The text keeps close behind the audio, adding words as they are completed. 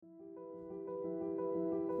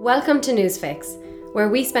Welcome to Newsfix, where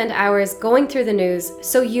we spend hours going through the news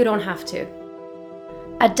so you don't have to.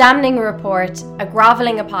 A damning report, a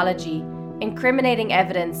grovelling apology, incriminating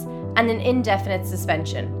evidence, and an indefinite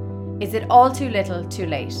suspension. Is it all too little, too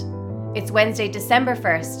late? It's Wednesday, December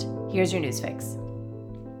 1st. Here's your Newsfix.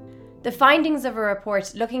 The findings of a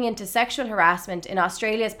report looking into sexual harassment in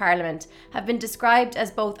Australia's Parliament have been described as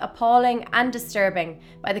both appalling and disturbing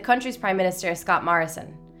by the country's Prime Minister, Scott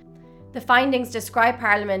Morrison. The findings describe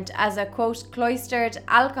Parliament as a, quote, cloistered,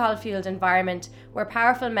 alcohol-fueled environment where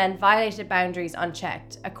powerful men violated boundaries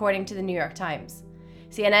unchecked, according to the New York Times.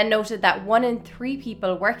 CNN noted that 1 in 3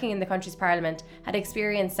 people working in the country's Parliament had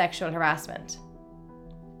experienced sexual harassment.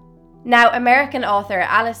 Now, American author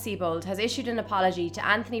Alice Sebold has issued an apology to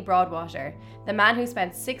Anthony Broadwater, the man who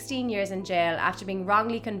spent 16 years in jail after being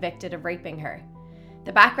wrongly convicted of raping her.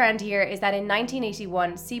 The background here is that in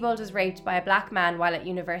 1981, Sebold was raped by a black man while at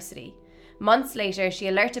university. Months later, she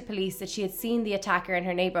alerted police that she had seen the attacker in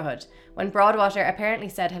her neighbourhood, when Broadwater apparently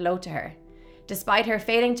said hello to her. Despite her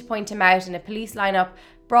failing to point him out in a police lineup,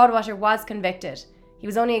 Broadwater was convicted. He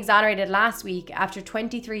was only exonerated last week after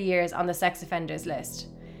 23 years on the sex offenders list.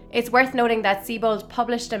 It's worth noting that Sebold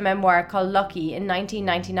published a memoir called Lucky in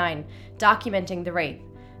 1999, documenting the rape.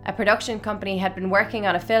 A production company had been working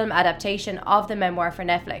on a film adaptation of the memoir for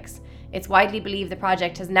Netflix. It's widely believed the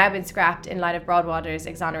project has now been scrapped in light of Broadwater's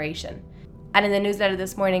exoneration. And in the newsletter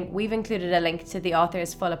this morning, we've included a link to the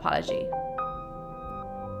author's full apology.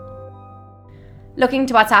 Looking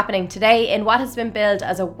to what's happening today, in what has been billed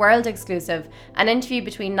as a world exclusive, an interview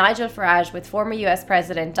between Nigel Farage with former US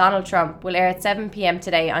President Donald Trump will air at 7 p.m.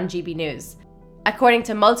 today on GB News. According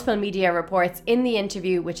to multiple media reports, in the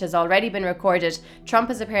interview, which has already been recorded, Trump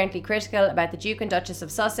is apparently critical about the Duke and Duchess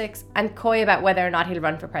of Sussex and coy about whether or not he'll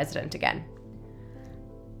run for president again.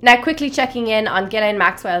 Now, quickly checking in on Ghislaine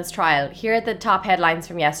Maxwell's trial, here are the top headlines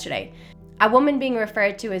from yesterday. A woman being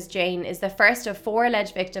referred to as Jane is the first of 4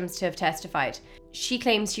 alleged victims to have testified. She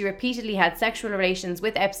claims she repeatedly had sexual relations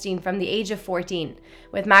with Epstein from the age of 14,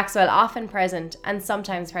 with Maxwell often present and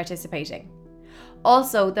sometimes participating.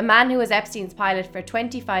 Also, the man who was Epstein's pilot for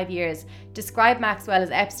 25 years described Maxwell as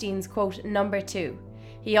Epstein's, quote, number 2.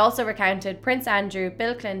 He also recounted Prince Andrew,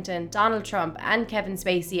 Bill Clinton, Donald Trump and Kevin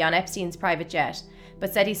Spacey on Epstein's private jet,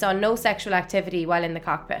 but said he saw no sexual activity while in the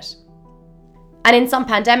cockpit. And in some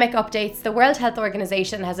pandemic updates, the World Health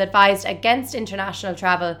Organization has advised against international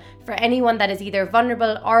travel for anyone that is either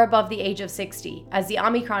vulnerable or above the age of 60, as the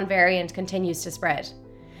Omicron variant continues to spread.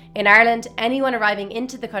 In Ireland, anyone arriving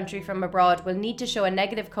into the country from abroad will need to show a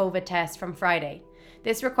negative COVID test from Friday.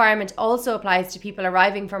 This requirement also applies to people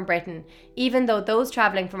arriving from Britain, even though those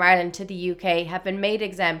travelling from Ireland to the UK have been made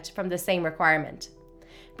exempt from the same requirement.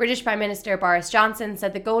 British Prime Minister Boris Johnson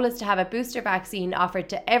said the goal is to have a booster vaccine offered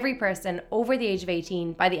to every person over the age of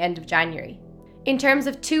 18 by the end of January. In terms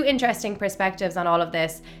of 2 interesting perspectives on all of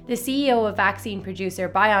this, the CEO of vaccine producer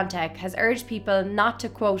BioNTech has urged people not to,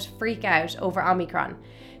 quote, freak out over Omicron,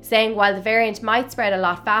 saying while the variant might spread a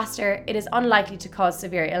lot faster, it is unlikely to cause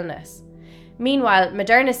severe illness. Meanwhile,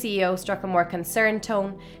 Moderna CEO struck a more concerned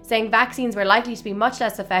tone, saying vaccines were likely to be much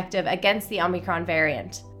less effective against the Omicron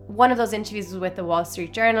variant. One of those interviews was with the Wall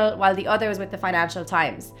Street Journal, while the other was with the Financial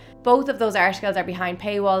Times. Both of those articles are behind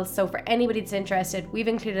paywalls, so for anybody that's interested, we've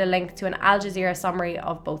included a link to an Al Jazeera summary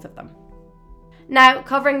of both of them. Now,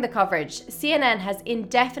 covering the coverage, CNN has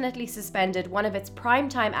indefinitely suspended one of its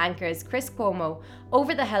primetime anchors, Chris Cuomo,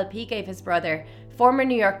 over the help he gave his brother, former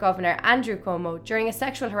New York Governor Andrew Cuomo, during a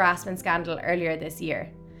sexual harassment scandal earlier this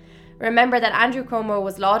year. Remember that Andrew Cuomo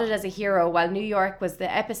was lauded as a hero while New York was the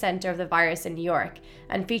epicenter of the virus in New York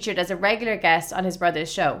and featured as a regular guest on his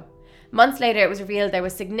brother's show. Months later, it was revealed there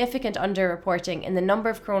was significant underreporting in the number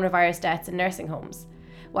of coronavirus deaths in nursing homes.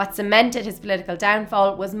 What cemented his political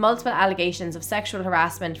downfall was multiple allegations of sexual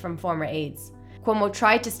harassment from former aides. Cuomo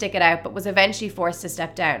tried to stick it out but was eventually forced to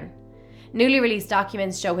step down. Newly released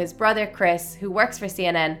documents show his brother Chris, who works for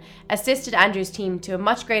CNN, assisted Andrew's team to a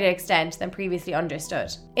much greater extent than previously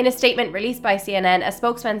understood. In a statement released by CNN, a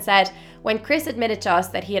spokesman said, "When Chris admitted to us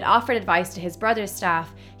that he had offered advice to his brother's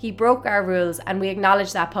staff, he broke our rules and we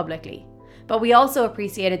acknowledged that publicly. But we also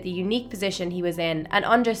appreciated the unique position he was in and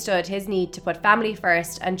understood his need to put family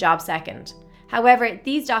first and job second." However,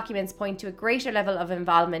 these documents point to a greater level of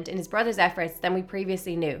involvement in his brother's efforts than we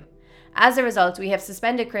previously knew. As a result, we have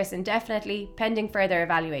suspended Chris indefinitely, pending further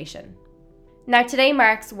evaluation. Now, today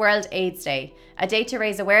marks World AIDS Day, a day to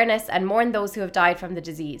raise awareness and mourn those who have died from the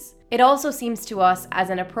disease. It also seems to us as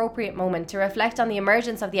an appropriate moment to reflect on the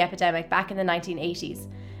emergence of the epidemic back in the 1980s,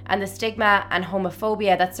 and the stigma and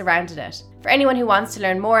homophobia that surrounded it. For anyone who wants to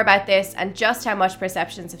learn more about this and just how much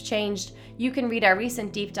perceptions have changed, you can read our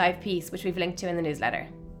recent deep dive piece, which we've linked to in the newsletter.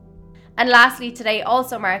 And lastly, today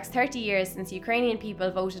also marks 30 years since Ukrainian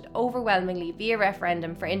people voted overwhelmingly via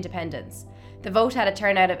referendum for independence. The vote had a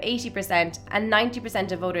turnout of 80% and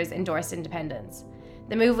 90% of voters endorsed independence.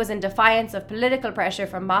 The move was in defiance of political pressure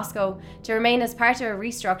from Moscow to remain as part of a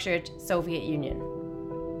restructured Soviet Union.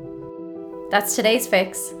 That's today's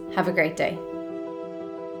fix. Have a great day.